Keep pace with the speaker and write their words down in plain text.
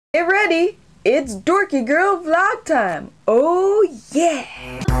Get ready, it's Dorky Girl vlog time. Oh yeah!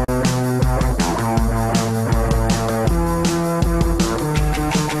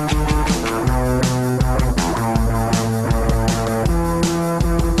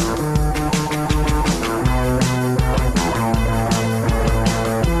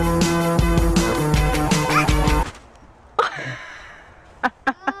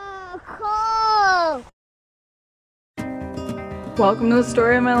 Welcome to the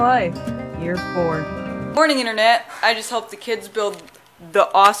story of my life, year 4. Morning, internet. I just helped the kids build the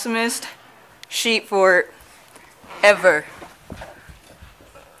awesomest sheet fort ever.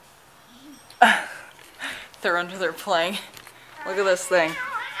 They're under there playing. Look at this thing.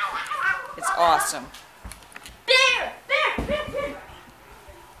 It's awesome.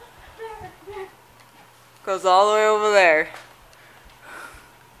 Goes all the way over there.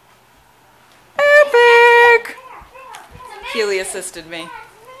 Epic! Keely assisted me.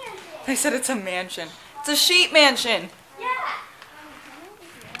 They said it's a mansion. It's a sheet mansion. Yeah.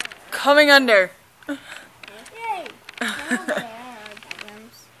 Coming under. Yay.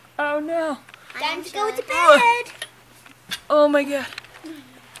 Oh no. Time to go to bed. Oh my god.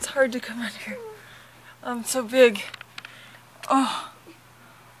 It's hard to come under. I'm so big. Oh.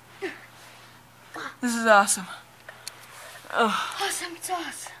 This is awesome. Oh. Awesome, it's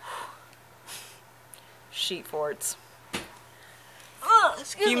awesome. Sheet forts.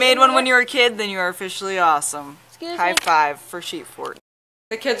 If you made one when you were a kid, then you are officially awesome. High five for sheet fort.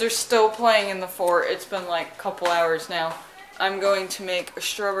 The kids are still playing in the fort. It's been like a couple hours now. I'm going to make a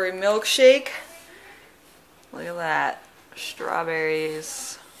strawberry milkshake. Look at that.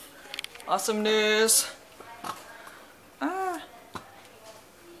 Strawberries. Awesome news.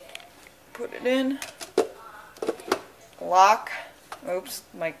 Put it in. Lock. Oops,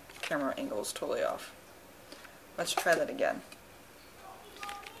 my camera angle is totally off. Let's try that again.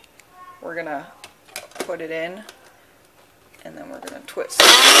 We're gonna put it in, and then we're gonna twist.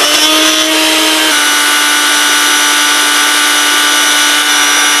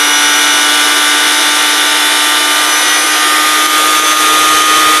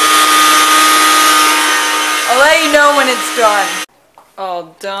 I'll let you know when it's done.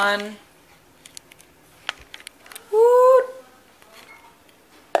 All done. Woo!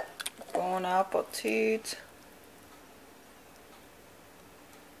 Bon appetit.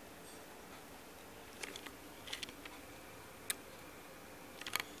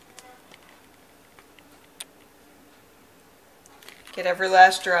 Get every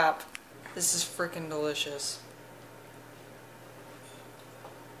last drop. This is freaking delicious.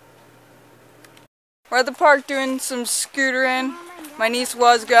 We're at the park doing some scootering. My niece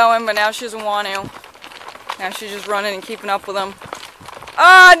was going, but now she doesn't want to. Now she's just running and keeping up with him.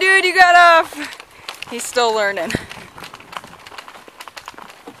 Ah, dude, you got off! He's still learning.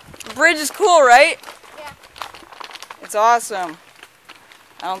 The bridge is cool, right? Yeah. It's awesome.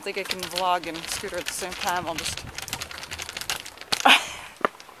 I don't think I can vlog and scooter at the same time. I'll just...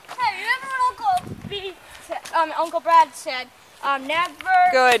 Uncle Brad said, never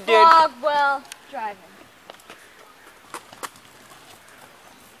Good, dude. vlog while driving.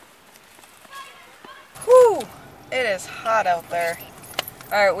 Whew! It is hot out there.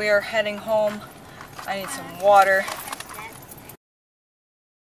 Alright, we are heading home. I need some water.